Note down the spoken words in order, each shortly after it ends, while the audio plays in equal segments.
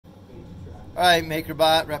Alright,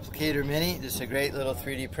 MakerBot Replicator Mini. This is a great little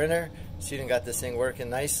 3D printer. Student got this thing working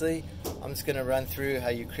nicely. I'm just going to run through how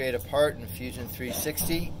you create a part in Fusion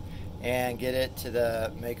 360 and get it to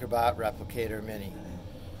the MakerBot Replicator Mini.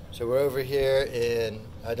 So we're over here in,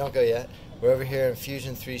 don't go yet, we're over here in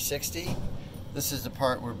Fusion 360. This is the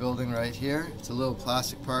part we're building right here. It's a little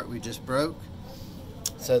plastic part we just broke.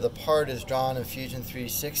 So the part is drawn in Fusion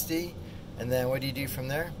 360, and then what do you do from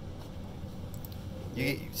there?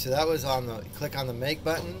 So that was on the, click on the make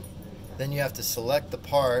button, then you have to select the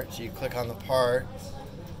part, so you click on the part,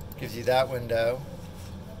 gives you that window.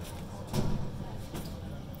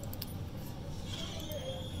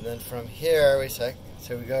 And then from here, wait a sec,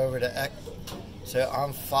 so we go over to, so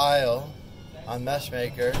on File, on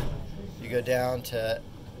Meshmaker, you go down to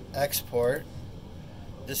Export,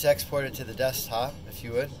 just export it to the desktop if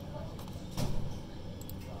you would.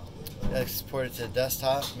 Export it to the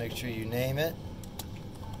desktop, make sure you name it.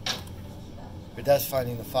 But that's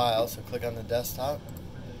finding the file, so click on the desktop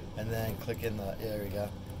and then click in the, there we go.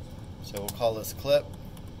 So we'll call this clip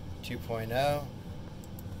 2.0,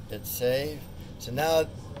 hit save. So now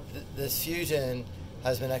this Fusion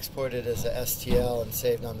has been exported as a STL and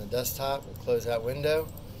saved on the desktop. We'll close that window,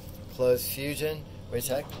 close Fusion, wait a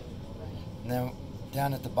sec. And then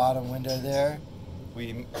down at the bottom window there,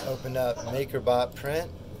 we opened up MakerBot Print,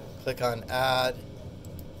 click on Add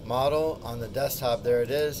Model on the desktop, there it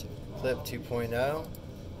is. Clip 2.0,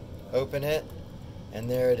 open it, and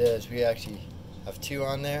there it is. We actually have two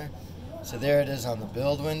on there. So there it is on the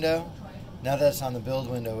build window. Now that it's on the build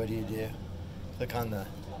window, what do? Click on the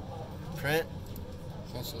print.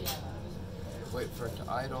 Essentially, wait for it to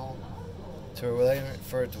idle. So we're waiting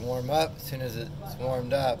for it to warm up. As soon as it's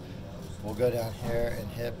warmed up, we'll go down here and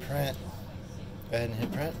hit print. Go ahead and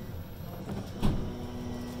hit print.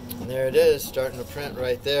 And there it is, starting to print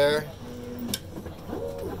right there.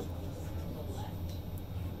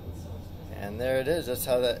 And there it is.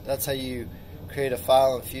 That's how you create a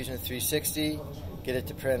file in Fusion 360, get it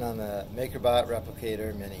to print on the MakerBot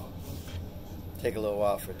Replicator Mini. Take a little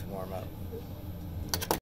while for it to warm up.